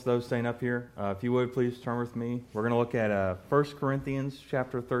Those staying up here, if you would please turn with me. We're going to look at 1 Corinthians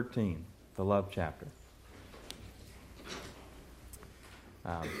chapter 13, the love chapter.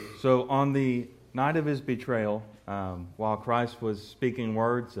 So on the night of his betrayal, while Christ was speaking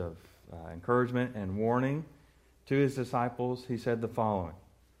words of encouragement and warning to his disciples, he said the following: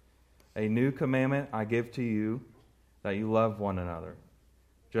 "A new commandment I give to you, that you love one another.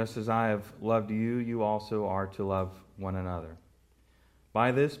 Just as I have loved you, you also are to love one another.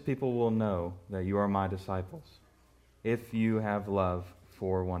 By this people will know that you are my disciples, if you have love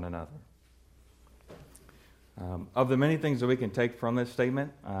for one another." Of the many things that we can take from this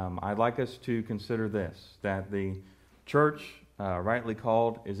statement, I'd like us to consider this, that the church, rightly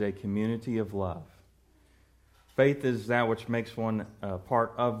called, is a community of love. Faith is that which makes one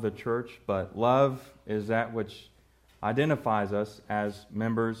part of the church, but love is that which identifies us as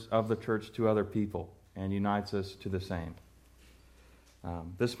members of the church to other people and unites us to the same.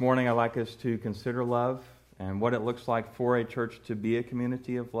 This morning I'd like us to consider love and what it looks like for a church to be a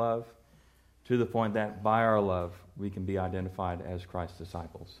community of love, to the point that by our love we can be identified as Christ's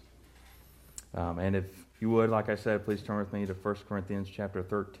disciples. And if you would, like I said, please turn with me to 1 Corinthians chapter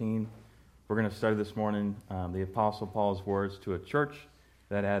 13. We're going to study this morning the Apostle Paul's words to a church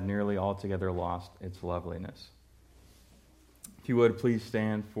that had nearly altogether lost its loveliness. If you would, please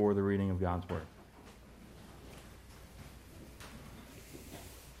stand for the reading of God's Word.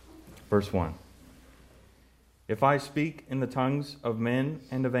 Verse 1. "If I speak in the tongues of men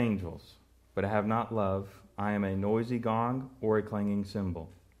and of angels, but I have not love, I am a noisy gong or a clanging cymbal.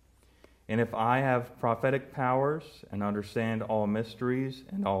 And if I have prophetic powers and understand all mysteries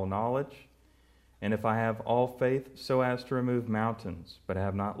and all knowledge, and if I have all faith so as to remove mountains, but I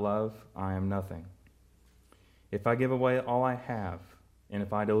have not love, I am nothing. If I give away all I have, and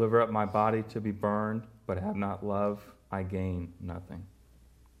if I deliver up my body to be burned, but I have not love, I gain nothing.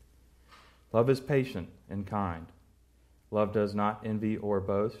 Love is patient and kind. Love does not envy or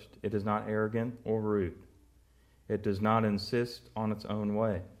boast. It is not arrogant or rude. It does not insist on its own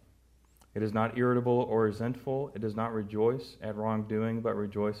way. It is not irritable or resentful. It does not rejoice at wrongdoing, but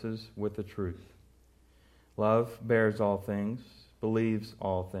rejoices with the truth. Love bears all things, believes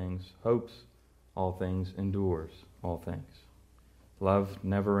all things, hopes all things, endures all things. Love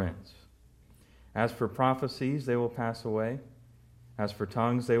never ends. As for prophecies, they will pass away. As for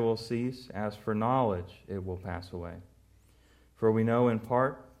tongues, they will cease. As for knowledge, it will pass away. For we know in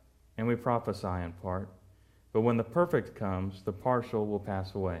part, and we prophesy in part. But when the perfect comes, the partial will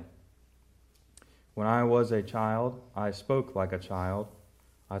pass away. When I was a child, I spoke like a child.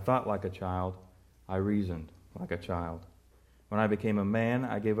 I thought like a child. I reasoned like a child. When I became a man,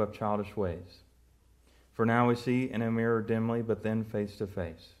 I gave up childish ways. For now we see in a mirror dimly, but then face to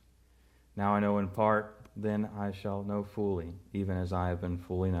face. Now I know in part, then I shall know fully, even as I have been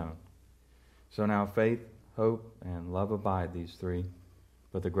fully known. So now faith, hope, and love abide, these three,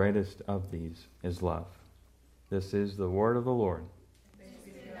 but the greatest of these is love." This is the word of the Lord.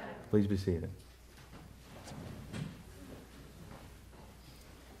 Please be seated.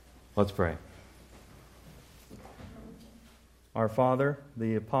 Let's pray. Our Father,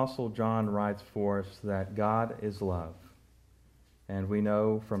 the Apostle John writes for us that God is love. And we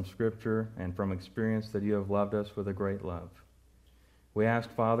know from Scripture and from experience that you have loved us with a great love. We ask,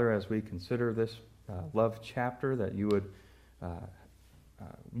 Father, as we consider this love chapter, that you would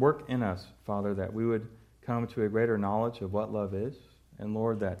work in us, Father, that we would come to a greater knowledge of what love is. And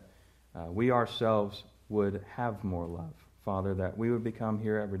Lord, that we ourselves would have more love. Father, that we would become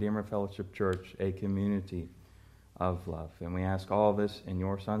here at Redeemer Fellowship Church a community of love. And we ask all this in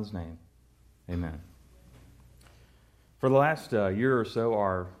your Son's name. Amen. For the last year or so,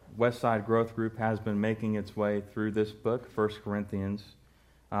 our Westside Growth Group has been making its way through this book, 1 Corinthians.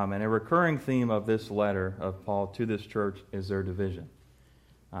 And a recurring theme of this letter of Paul to this church is their division.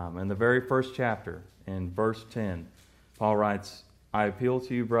 In the very first chapter, in verse 10, Paul writes, "I appeal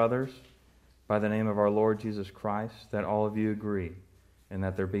to you, brothers, by the name of our Lord Jesus Christ, that all of you agree, and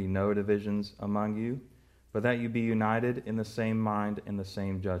that there be no divisions among you, but that you be united in the same mind and the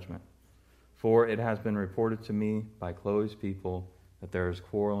same judgment. For it has been reported to me by Chloe's people that there is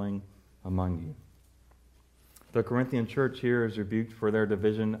quarreling among you." The Corinthian church here is rebuked for their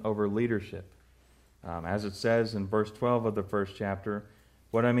division over leadership. As it says in verse 12 of the first chapter,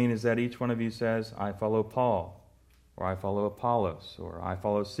 what I mean is that each one of you says, "I follow Paul," or "I follow Apollos," or "I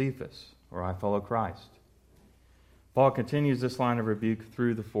follow Cephas," or "I follow Christ." Paul continues this line of rebuke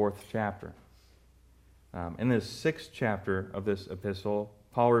through the fourth chapter. In the sixth chapter of this epistle,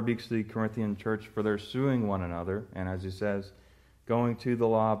 Paul rebukes the Corinthian church for their suing one another, and as he says, going to the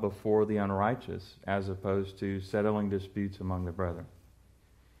law before the unrighteous, as opposed to settling disputes among the brethren.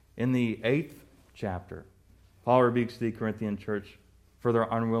 In the 8th chapter, Paul rebukes the Corinthian church for their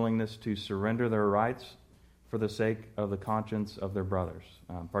unwillingness to surrender their rights for the sake of the conscience of their brothers,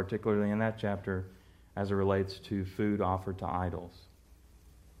 particularly in that chapter as it relates to food offered to idols.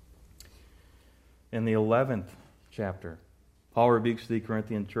 In the 11th chapter, Paul rebukes the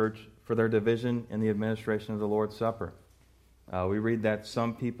Corinthian church for their division in the administration of the Lord's Supper. We read that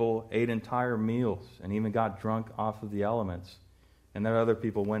some people ate entire meals and even got drunk off of the elements, and that other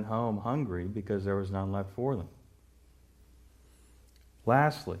people went home hungry because there was none left for them.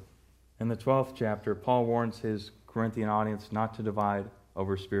 Lastly, in the 12th chapter, Paul warns his Corinthian audience not to divide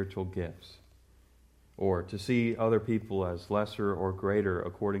over spiritual gifts, or to see other people as lesser or greater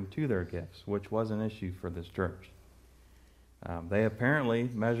according to their gifts, which was an issue for this church. They apparently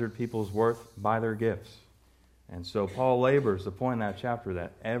measured people's worth by their gifts. And so Paul labors the point in that chapter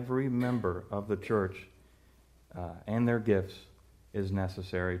that every member of the church and their gifts is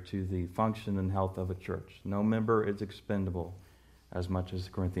necessary to the function and health of a church. No member is expendable, as much as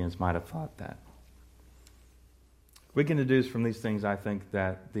the Corinthians might have thought that. We can deduce from these things, I think,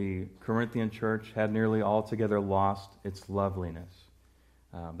 that the Corinthian church had nearly altogether lost its loveliness.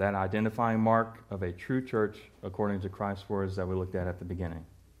 That identifying mark of a true church, according to Christ's words that we looked at the beginning.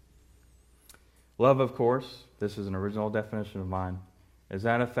 Love, of course, this is an original definition of mine, is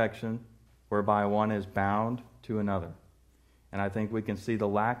that affection whereby one is bound to another. And I think we can see the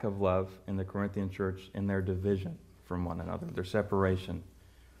lack of love in the Corinthian church in their division from one another, their separation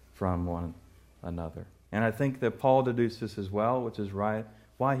from one another. And I think that Paul deduced this as well, which is right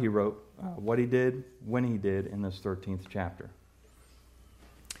why he wrote what he did when he did in this 13th chapter.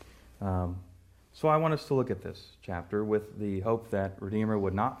 So I want us to look at this chapter with the hope that Redeemer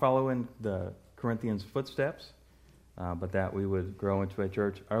would not follow in the Corinthians' footsteps, but that we would grow into a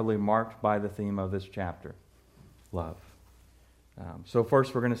church utterly marked by the theme of this chapter, love. So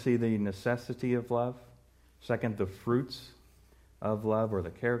first we're going to see the necessity of love. Second, the fruits of love, or the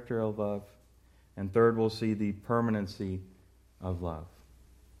character of love. And third, we'll see the permanency of love.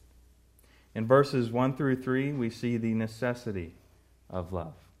 In verses 1 through 3, we see the necessity of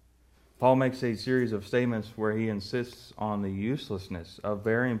love. Paul makes a series of statements where he insists on the uselessness of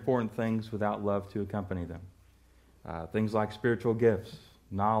very important things without love to accompany them. Things like spiritual gifts,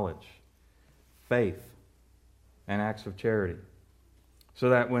 knowledge, faith, and acts of charity. So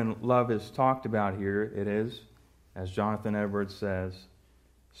that when love is talked about here, it is, as Jonathan Edwards says,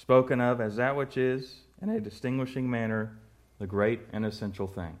 spoken of as that which is, in a distinguishing manner, the great and essential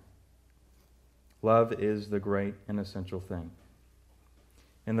thing. Love is the great and essential thing.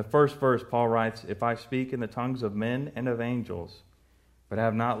 In the first verse, Paul writes, "If I speak in the tongues of men and of angels, but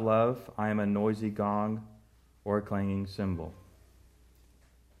have not love, I am a noisy gong or a clanging cymbal."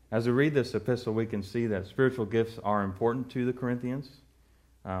 As we read this epistle, we can see that spiritual gifts are important to the Corinthians,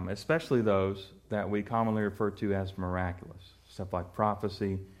 especially those that we commonly refer to as miraculous, stuff like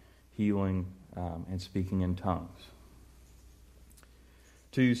prophecy, healing, and speaking in tongues.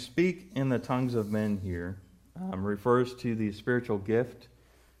 To speak in the tongues of men here refers to the spiritual gift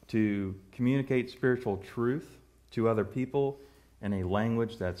to communicate spiritual truth to other people in a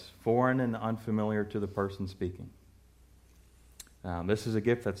language that's foreign and unfamiliar to the person speaking. This is a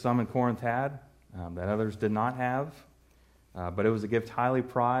gift that some in Corinth had, that others did not have, but it was a gift highly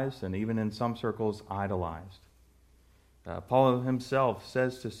prized and even in some circles idolized. Paul himself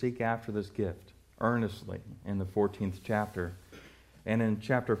says to seek after this gift earnestly in the 14th chapter. And in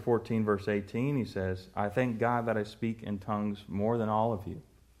chapter 14, verse 18, he says, "I thank God that I speak in tongues more than all of you."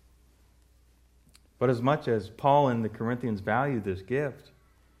 But as much as Paul and the Corinthians valued this gift,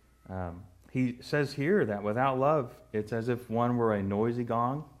 he says here that without love, it's as if one were a noisy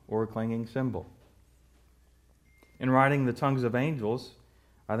gong or a clanging cymbal. In writing the tongues of angels,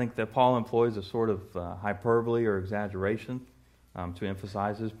 I think that Paul employs a sort of hyperbole or exaggeration to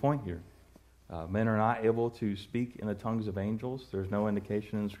emphasize his point here. Men are not able to speak in the tongues of angels. There's no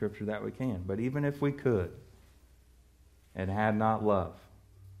indication in Scripture that we can. But even if we could and had not love,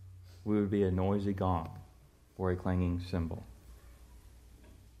 we would be a noisy gong or a clanging cymbal.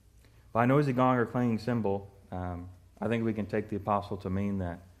 By noisy gong or clanging cymbal, I think we can take the apostle to mean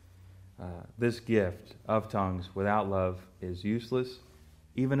that this gift of tongues without love is useless,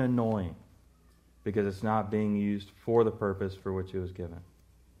 even annoying, because it's not being used for the purpose for which it was given.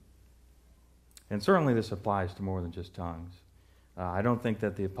 And certainly this applies to more than just tongues. I don't think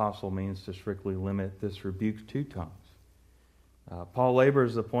that the apostle means to strictly limit this rebuke to tongues. Paul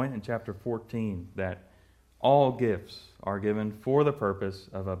labors the point in chapter 14 that all gifts are given for the purpose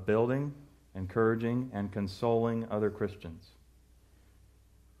of upbuilding, encouraging, and consoling other Christians.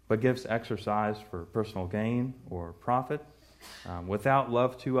 But gifts exercised for personal gain or profit without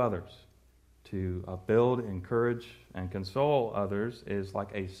love to others. To build, encourage, and console others is like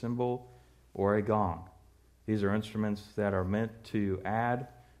a cymbal or a gong. These are instruments that are meant to add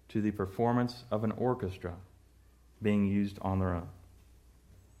to the performance of an orchestra being used on their own.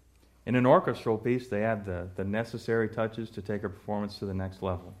 In an orchestral piece, they add the necessary touches to take a performance to the next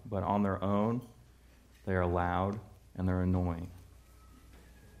level. But on their own, they are loud and they're annoying.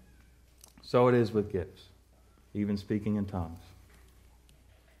 So it is with gifts, even speaking in tongues.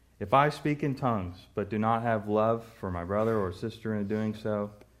 If I speak in tongues, but do not have love for my brother or sister in doing so,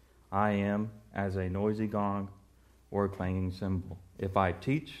 I am as a noisy gong or a clanging cymbal. If I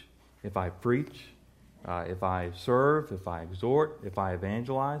teach, if I preach, if I serve, if I exhort, if I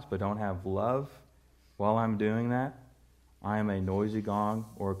evangelize, but don't have love while I'm doing that, I am a noisy gong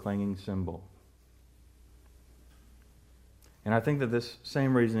or a clanging cymbal. And I think that this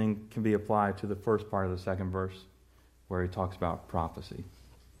same reasoning can be applied to the first part of the second verse, where he talks about prophecy.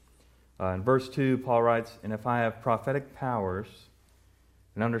 In verse 2, Paul writes, "And if I have prophetic powers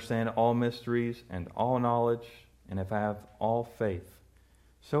and understand all mysteries and all knowledge, and if I have all faith,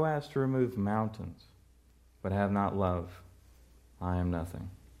 so as to remove mountains, but have not love, I am nothing."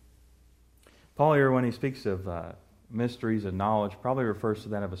 Paul here, when he speaks of mysteries and knowledge, probably refers to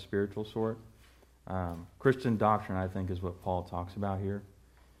that of a spiritual sort. Christian doctrine, I think, is what Paul talks about here.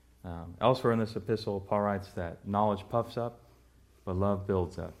 Elsewhere in this epistle, Paul writes that knowledge puffs up, but love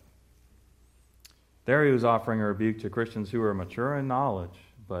builds up. There he was offering a rebuke to Christians who were mature in knowledge,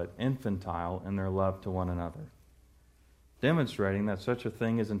 but infantile in their love to one another, demonstrating that such a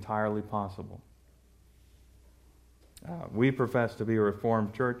thing is entirely possible. We profess to be a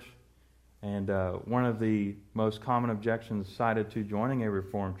Reformed church, and one of the most common objections cited to joining a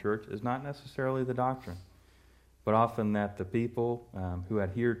Reformed church is not necessarily the doctrine, but often that the people who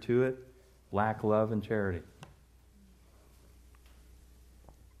adhere to it lack love and charity.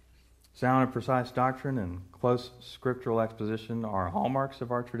 Sound and precise doctrine and close scriptural exposition are hallmarks of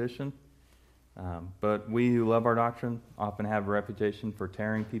our tradition, but we who love our doctrine often have a reputation for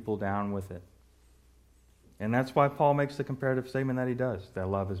tearing people down with it. And that's why Paul makes the comparative statement that he does, that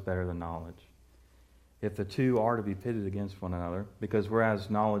love is better than knowledge. If the two are to be pitted against one another, because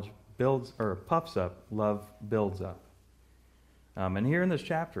whereas knowledge builds or puffs up, love builds up. And here in this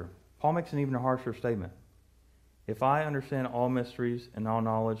chapter, Paul makes an even harsher statement. If I understand all mysteries and all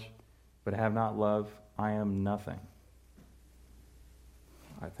knowledge, but have not love, I am nothing.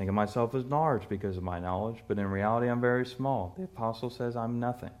 I think of myself as large because of my knowledge, but in reality I'm very small. The apostle says I'm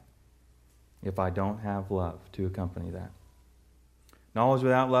nothing if I don't have love to accompany that. Knowledge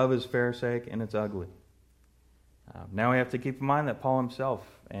without love is Pharisaic and it's ugly. Now we have to keep in mind that Paul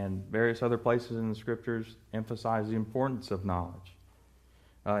himself and various other places in the Scriptures emphasize the importance of knowledge.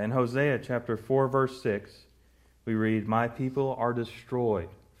 In Hosea chapter 4, verse 6, we read, "My people are destroyed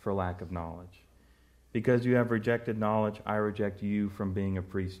for lack of knowledge. Because you have rejected knowledge, I reject you from being a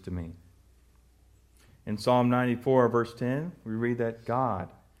priest to me." In Psalm 94, verse 10, we read that God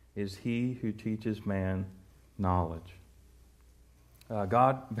is he who teaches man knowledge.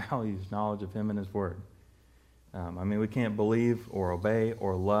 God values knowledge of him and his word. We can't believe or obey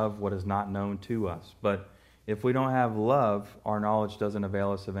or love what is not known to us. But if we don't have love, our knowledge doesn't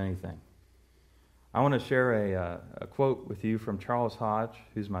avail us of anything. I want to share a quote with you from Charles Hodge,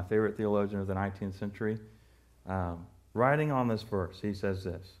 who's my favorite theologian of the 19th century. Writing on this verse, he says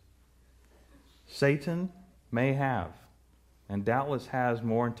this: "Satan may have, and doubtless has,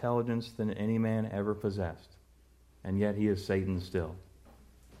 more intelligence than any man ever possessed, and yet he is Satan still."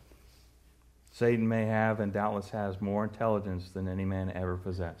 Satan may have, and doubtless has, more intelligence than any man ever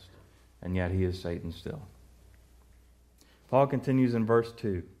possessed, and yet he is Satan still. Paul continues in verse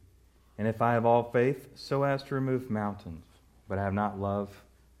 2. "And if I have all faith so as to remove mountains, but have not love,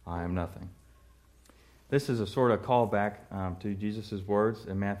 I am nothing." This is a sort of callback to Jesus' words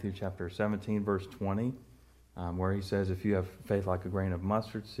in Matthew chapter 17, verse 20, where he says, "If you have faith like a grain of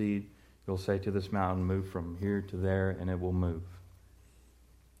mustard seed, you'll say to this mountain, 'Move from here to there,' and it will move."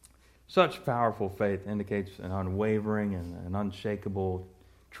 Such powerful faith indicates an unwavering and an unshakable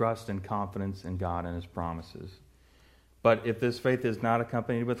trust and confidence in God and his promises. But if this faith is not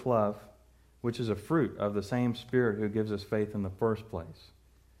accompanied with love, which is a fruit of the same Spirit who gives us faith in the first place,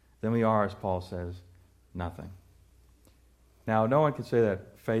 then we are, as Paul says, nothing. Now, no one can say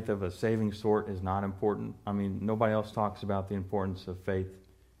that faith of a saving sort is not important. Nobody else talks about the importance of faith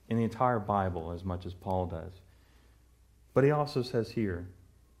in the entire Bible as much as Paul does. But he also says here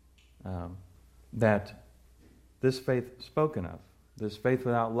that this faith spoken of, this faith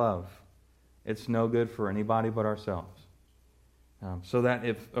without love, it's no good for anybody but ourselves. So that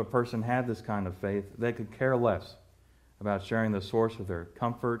if a person had this kind of faith, they could care less about sharing the source of their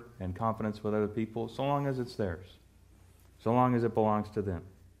comfort and confidence with other people, so long as it's theirs, so long as it belongs to them.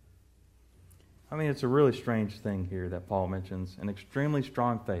 I mean, it's a really strange thing here that Paul mentions, an extremely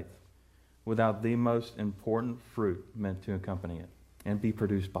strong faith without the most important fruit meant to accompany it and be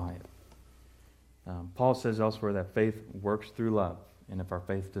produced by it. Paul says elsewhere that faith works through love, and if our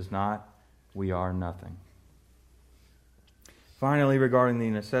faith does not, we are nothing. Finally, regarding the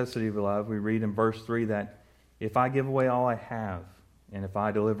necessity of love, we read in verse 3 that if I give away all I have, and if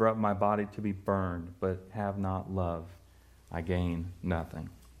I deliver up my body to be burned, but have not love, I gain nothing.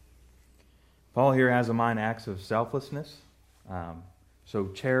 Paul here has in mind acts of selflessness, so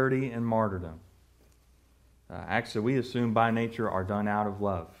charity and martyrdom. Acts that we assume by nature are done out of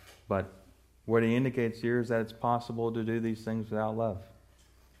love. But what he indicates here is that it's possible to do these things without love.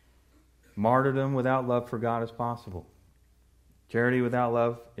 Martyrdom without love for God is possible. Charity without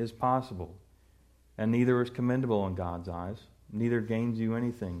love is possible. And neither is commendable in God's eyes. Neither gains you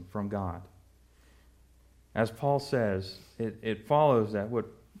anything from God. As Paul says, it follows that what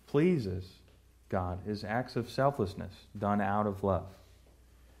pleases God is acts of selflessness done out of love.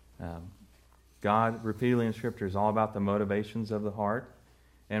 God, repeatedly in Scripture, is all about the motivations of the heart.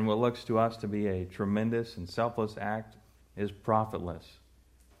 And what looks to us to be a tremendous and selfless act is profitless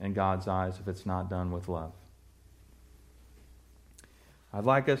in God's eyes if it's not done with love. I'd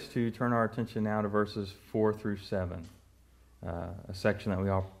like us to turn our attention now to verses 4 through 7, a section that we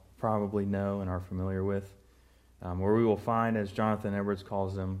all probably know and are familiar with, where we will find, as Jonathan Edwards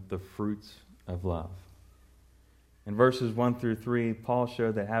calls them, the fruits of love. In verses 1 through 3, Paul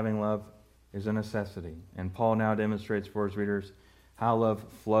showed that having love is a necessity, and Paul now demonstrates for his readers how love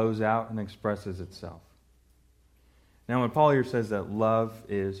flows out and expresses itself. Now, when Paul here says that love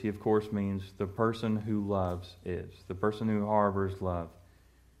is, he of course means the person who loves is, the person who harbors love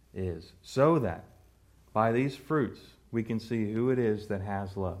is, so that by these fruits we can see who it is that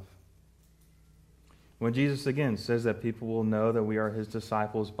has love. When Jesus again says that people will know that we are his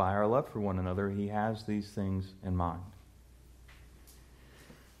disciples by our love for one another, he has these things in mind.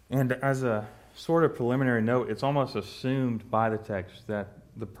 And as a sort of preliminary note, it's almost assumed by the text that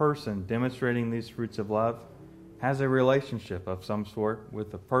the person demonstrating these fruits of love has a relationship of some sort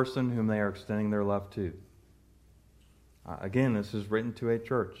with the person whom they are extending their love to. Again, this is written to a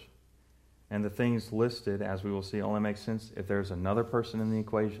church. And the things listed, as we will see, only make sense if there's another person in the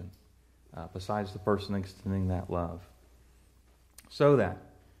equation besides the person extending that love. So that,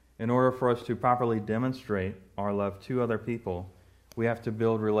 in order for us to properly demonstrate our love to other people, we have to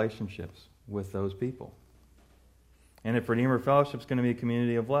build relationships with those people. And if Redeemer Fellowship is going to be a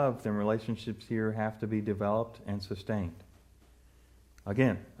community of love, then relationships here have to be developed and sustained.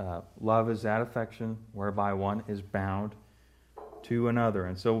 Again, love is that affection whereby one is bound to another.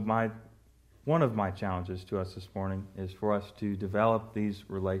 And so one of my challenges to us this morning is for us to develop these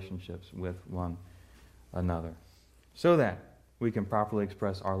relationships with one another so that we can properly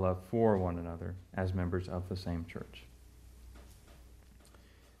express our love for one another as members of the same church.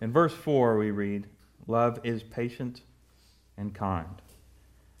 In verse 4 we read, "Love is patient and kind."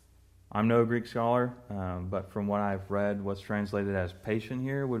 I'm no Greek scholar, but from what I've read, what's translated as patient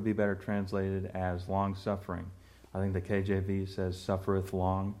here would be better translated as long-suffering. I think the KJV says suffereth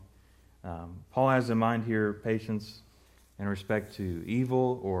long. Paul has in mind here patience in respect to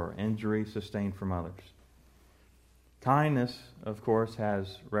evil or injury sustained from others. Kindness, of course,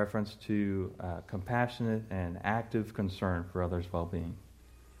 has reference to compassionate and active concern for others' well-being.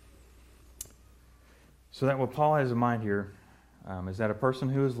 So that what Paul has in mind here is that a person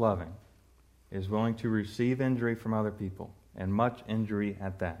who is loving is willing to receive injury from other people, and much injury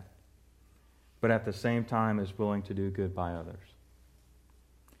at that, but at the same time is willing to do good by others.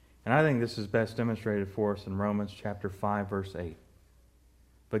 And I think this is best demonstrated for us in Romans chapter 5, verse 8.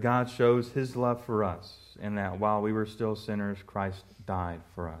 But God shows his love for us in that while we were still sinners, Christ died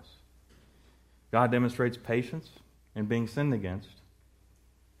for us. God demonstrates patience in being sinned against,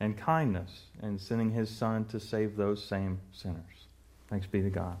 and kindness in sending his Son to save those same sinners. Thanks be to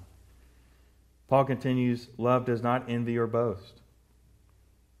God. Paul continues, love does not envy or boast.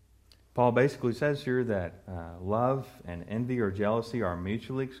 Paul basically says here that love and envy or jealousy are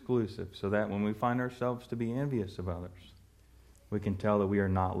mutually exclusive, so that when we find ourselves to be envious of others, we can tell that we are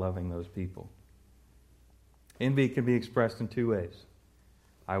not loving those people. Envy can be expressed in two ways.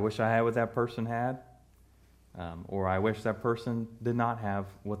 I wish I had what that person had, or I wish that person did not have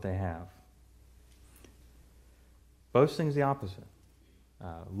what they have. Boasting is the opposite.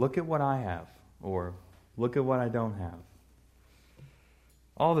 Look at what I have, or look at what I don't have.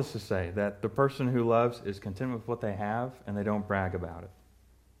 All this to say that the person who loves is content with what they have, and they don't brag about it.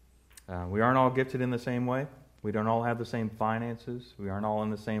 We aren't all gifted in the same way. We don't all have the same finances. We aren't all in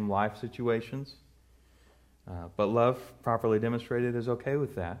the same life situations. But love, properly demonstrated, is okay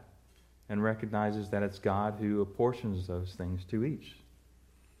with that and recognizes that it's God who apportions those things to each.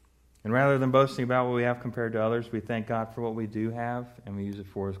 And rather than boasting about what we have compared to others, we thank God for what we do have and we use it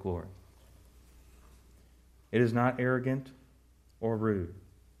for His glory. It is not arrogant or rude.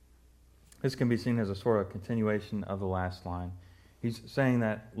 This can be seen as a sort of continuation of the last line. He's saying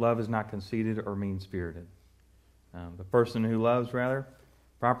that love is not conceited or mean-spirited. The person who loves, rather,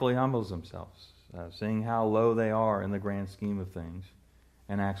 properly humbles themselves, seeing how low they are in the grand scheme of things,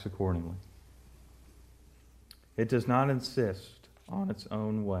 and acts accordingly. It does not insist on its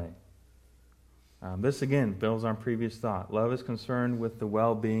own way. This again builds on previous thought. Love is concerned with the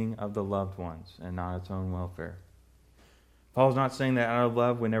well-being of the loved ones and not its own welfare. Paul's not saying that out of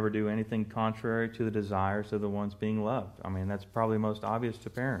love we never do anything contrary to the desires of the ones being loved. I mean, that's probably most obvious to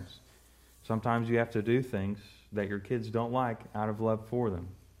parents. Sometimes you have to do things that your kids don't like out of love for them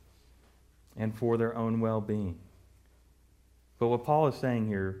and for their own well-being. But what Paul is saying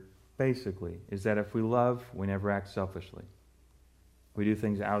here, basically, is that if we love, we never act selfishly. We do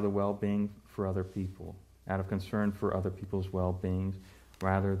things out of the well-being for other people, out of concern for other people's well-being,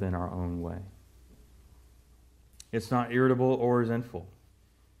 rather than our own way. It's not irritable or resentful.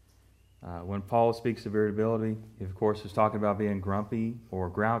 When Paul speaks of irritability, he of course is talking about being grumpy or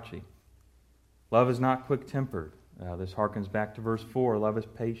grouchy. Love is not quick-tempered. This harkens back to verse 4. Love is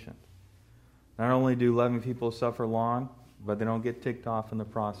patient. Not only do loving people suffer long, but they don't get ticked off in the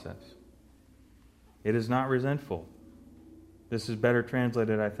process. It is not resentful. This is better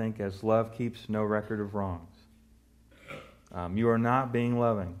translated, I think, as love keeps no record of wrongs. You are not being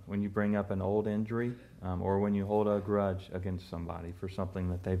loving when you bring up an old injury or when you hold a grudge against somebody for something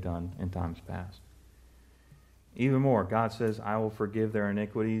that they've done in times past. Even more, God says, I will forgive their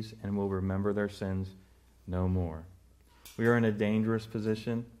iniquities and will remember their sins no more. We are in a dangerous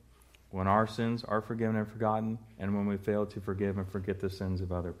position when our sins are forgiven and forgotten, and when we fail to forgive and forget the sins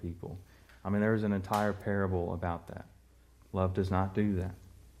of other people. I mean, there's an entire parable about that. Love does not do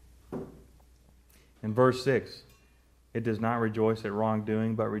that. In verse 6, it does not rejoice at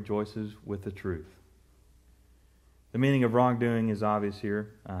wrongdoing, but rejoices with the truth. The meaning of wrongdoing is obvious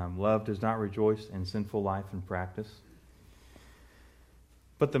here. Love does not rejoice in sinful life and practice.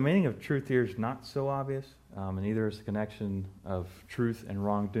 But the meaning of truth here is not so obvious, and neither is the connection of truth and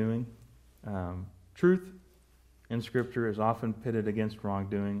wrongdoing. Truth in Scripture is often pitted against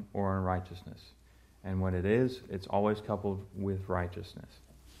wrongdoing or unrighteousness. And when it is, it's always coupled with righteousness.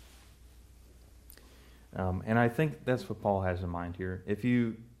 And I think that's what Paul has in mind here. If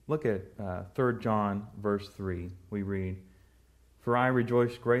you look at 3 John verse 3, we read, For I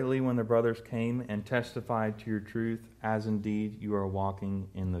rejoiced greatly when the brothers came and testified to your truth, as indeed you are walking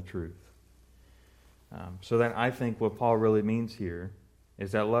in the truth. So that I think what Paul really means here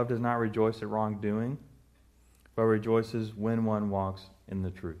is that love does not rejoice at wrongdoing, but rejoices when one walks in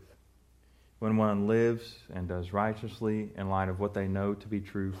the truth. When one lives and does righteously in light of what they know to be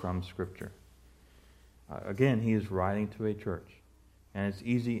true from Scripture. Again, he is writing to a church. And it's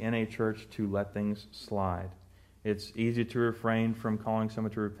easy in a church to let things slide. It's easy to refrain from calling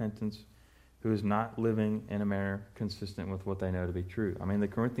someone to repentance who is not living in a manner consistent with what they know to be true. I mean, the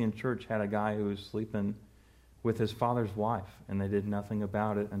Corinthian church had a guy who was sleeping with his father's wife, and they did nothing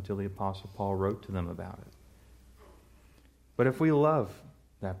about it until the Apostle Paul wrote to them about it. But if we love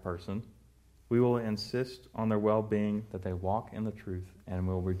that person, we will insist on their well-being, that they walk in the truth, and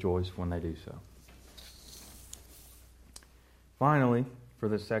will rejoice when they do so. Finally, for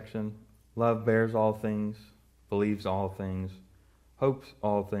this section, love bears all things, believes all things, hopes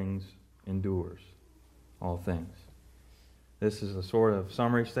all things, endures all things. This is a sort of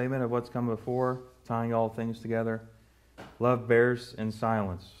summary statement of what's come before, tying all things together. Love bears in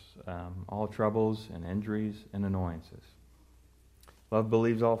silence all troubles and injuries and annoyances. Love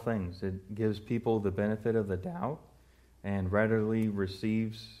believes all things. It gives people the benefit of the doubt and readily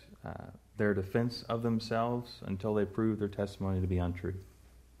receives their defense of themselves until they prove their testimony to be untrue.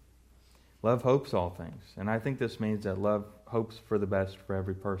 Love hopes all things, and I think this means that love hopes for the best for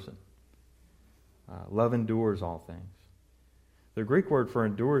every person. Love endures all things. The Greek word for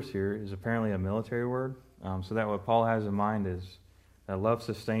endures here is apparently a military word, so that what Paul has in mind is that love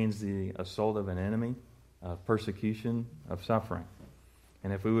sustains the assault of an enemy, of persecution, of suffering.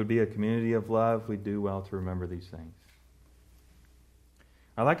 And if we would be a community of love, we'd do well to remember these things.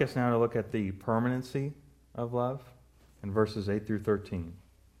 I'd like us now to look at the permanency of love in verses 8 through 13.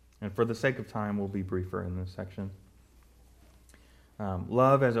 And for the sake of time, we'll be briefer in this section.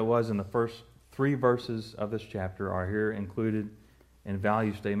 Love, as it was in the first 3 verses of this chapter, are here included in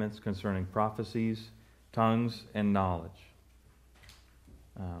value statements concerning prophecies, tongues, and knowledge.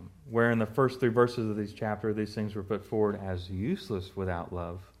 Where in the first 3 verses of this chapter, these things were put forward as useless without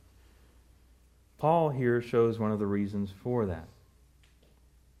love, Paul here shows one of the reasons for that.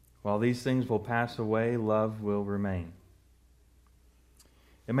 While these things will pass away, love will remain.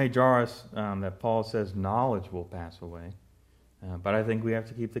 It may jar us that Paul says knowledge will pass away, but I think we have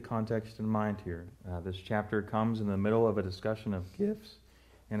to keep the context in mind here. This chapter comes in the middle of a discussion of gifts,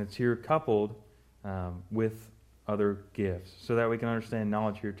 and it's here coupled with other gifts, so that we can understand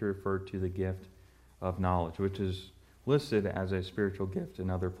knowledge here to refer to the gift of knowledge, which is listed as a spiritual gift in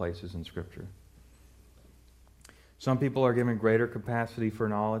other places in Scripture. Some people are given greater capacity for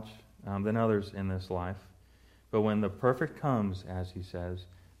knowledge than others in this life, but when the perfect comes, as he says,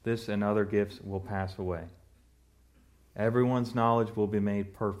 this and other gifts will pass away. Everyone's knowledge will be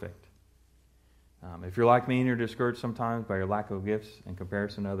made perfect. If you're like me and you're discouraged sometimes by your lack of gifts in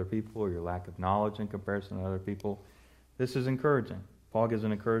comparison to other people, or your lack of knowledge in comparison to other people, this is encouraging. Paul gives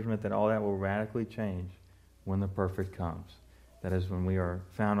an encouragement that all that will radically change when the perfect comes. That is, when we are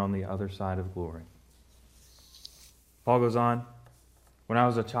found on the other side of glory. Paul goes on, when I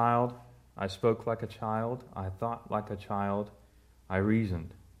was a child, I spoke like a child, I thought like a child, I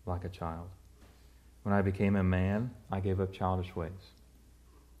reasoned like a child. When I became a man, I gave up childish ways.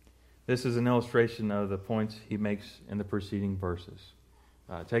 This is an illustration of the points he makes in the preceding verses.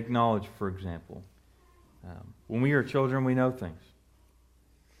 Take knowledge, for example. When we are children, we know things.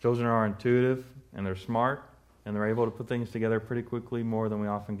 Children are intuitive, and they're smart, and they're able to put things together pretty quickly, more than we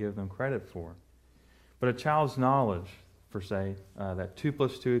often give them credit for. But a child's knowledge, for say, that 2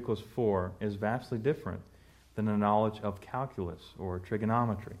 + 2 = 4, is vastly different than the knowledge of calculus or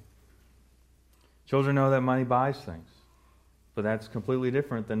trigonometry. Children know that money buys things, but that's completely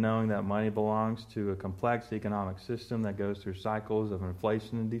different than knowing that money belongs to a complex economic system that goes through cycles of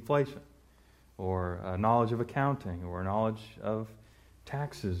inflation and deflation, or a knowledge of accounting, or a knowledge of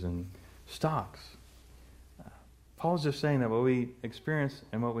taxes and stocks. Paul's just saying that what we experience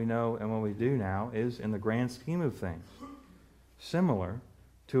and what we know and what we do now is, in the grand scheme of things, similar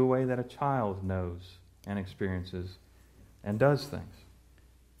to a way that a child knows and experiences and does things.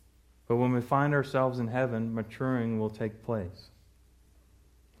 But when we find ourselves in heaven, maturing will take place.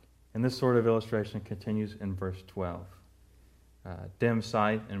 And this sort of illustration continues in verse 12. Dim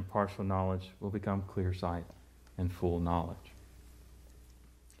sight and partial knowledge will become clear sight and full knowledge.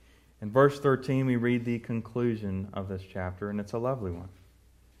 In verse 13, we read the conclusion of this chapter, and it's a lovely one.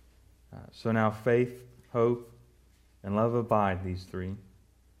 So now faith, hope, and love abide, these 3.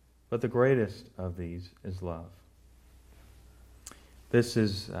 But the greatest of these is love. This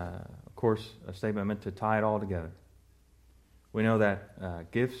is, of course, a statement meant to tie it all together. We know that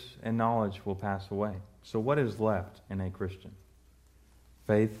gifts and knowledge will pass away. So what is left in a Christian?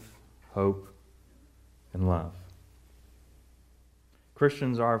 Faith, hope, and love.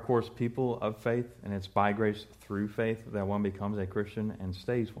 Christians are, of course, people of faith, and it's by grace through faith that one becomes a Christian and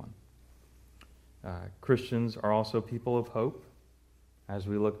stays one. Christians are also people of hope, as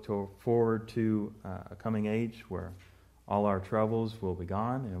we look forward to a coming age where all our troubles will be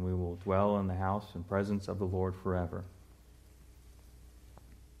gone and we will dwell in the house and presence of the Lord forever.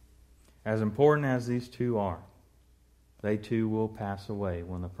 As important as these 2 are, they too will pass away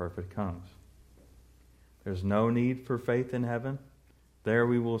when the perfect comes. There's no need for faith in heaven. There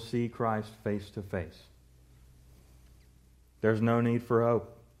we will see Christ face to face. There's no need for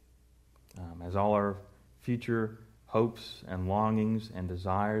hope, as all our future hopes and longings and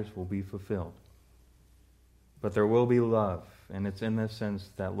desires will be fulfilled. But there will be love, and it's in this sense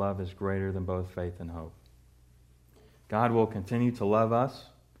that love is greater than both faith and hope. God will continue to love us,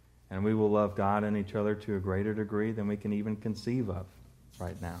 and we will love God and each other to a greater degree than we can even conceive of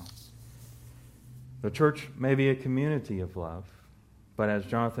right now. The church may be a community of love, but as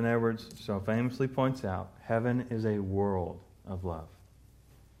Jonathan Edwards so famously points out, heaven is a world of love.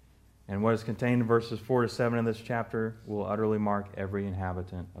 And what is contained in verses 4 to 7 of this chapter will utterly mark every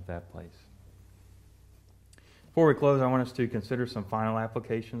inhabitant of that place. Before we close, I want us to consider some final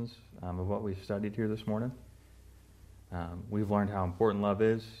applications of what we've studied here this morning. We've learned how important love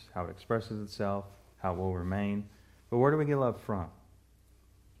is, how it expresses itself, how it will remain. But where do we get love from?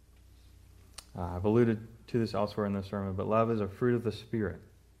 I've alluded to this elsewhere in this sermon, but love is a fruit of the Spirit.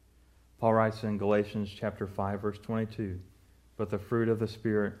 Paul writes in Galatians chapter 5, verse 22, but the fruit of the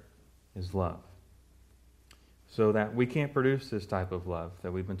Spirit is love. So that we can't produce this type of love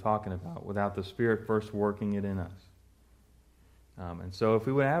that we've been talking about without the Spirit first working it in us. And so if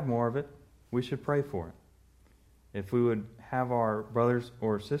we would have more of it, we should pray for it. If we would have our brothers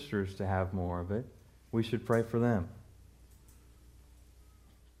or sisters to have more of it, we should pray for them.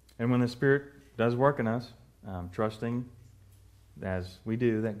 And when the Spirit does work in us, trusting as we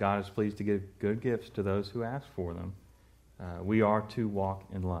do that God is pleased to give good gifts to those who ask for them. We are to walk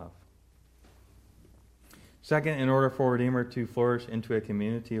in love. Second, in order for Redeemer to flourish into a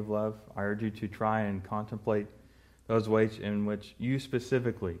community of love, I urge you to try and contemplate those ways in which you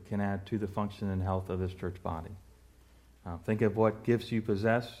specifically can add to the function and health of this church body. Think of what gifts you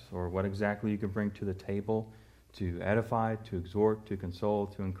possess or what exactly you can bring to the table to edify, to exhort, to console,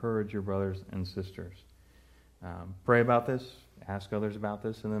 to encourage your brothers and sisters. Pray about this, ask others about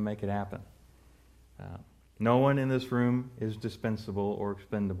this, and then make it happen. No one in this room is dispensable or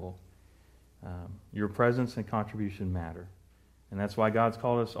expendable. Your presence and contribution matter. And that's why God's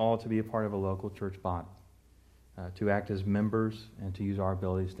called us all to be a part of a local church body, to act as members and to use our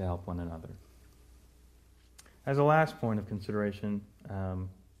abilities to help one another. As a last point of consideration,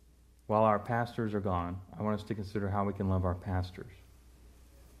 while our pastors are gone, I want us to consider how we can love our pastors.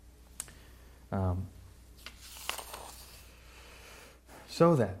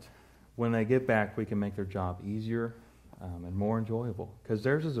 So that when they get back, we can make their job easier and more enjoyable, because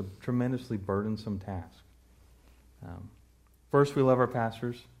theirs is a tremendously burdensome task. First, we love our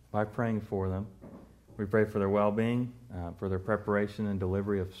pastors by praying for them. We pray for their well-being, for their preparation and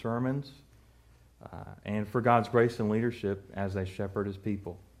delivery of sermons, and for God's grace and leadership as they shepherd His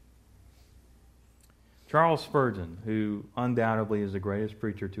people. Charles Spurgeon, who undoubtedly is the greatest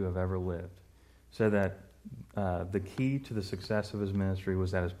preacher to have ever lived, said that the key to the success of his ministry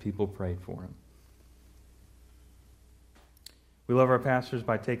was that his people prayed for him. We love our pastors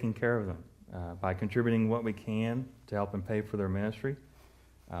by taking care of them, by contributing what we can to help them pay for their ministry,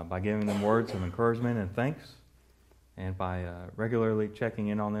 by giving them words of encouragement and thanks, and by regularly checking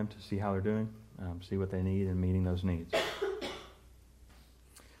in on them to see how they're doing, see what they need, and meeting those needs.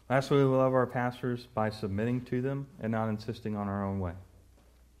 Lastly, we love our pastors by submitting to them and not insisting on our own way.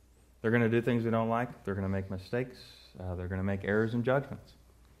 They're going to do things we don't like. They're going to make mistakes. They're going to make errors and judgments.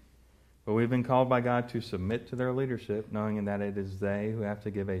 But we've been called by God to submit to their leadership, knowing that it is they who have to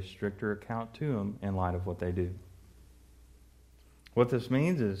give a stricter account to them in light of what they do. What this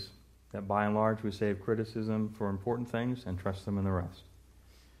means is that by and large we save criticism for important things and trust them in the rest.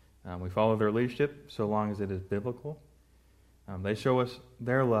 We follow their leadership so long as it is biblical. They show us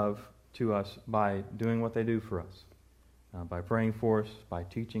their love to us by doing what they do for us, by praying for us, by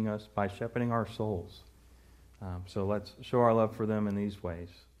teaching us, by shepherding our souls. So let's show our love for them in these ways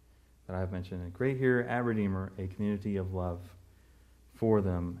that I've mentioned, and create here at Redeemer a community of love for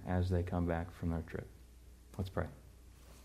them as they come back from their trip. Let's pray.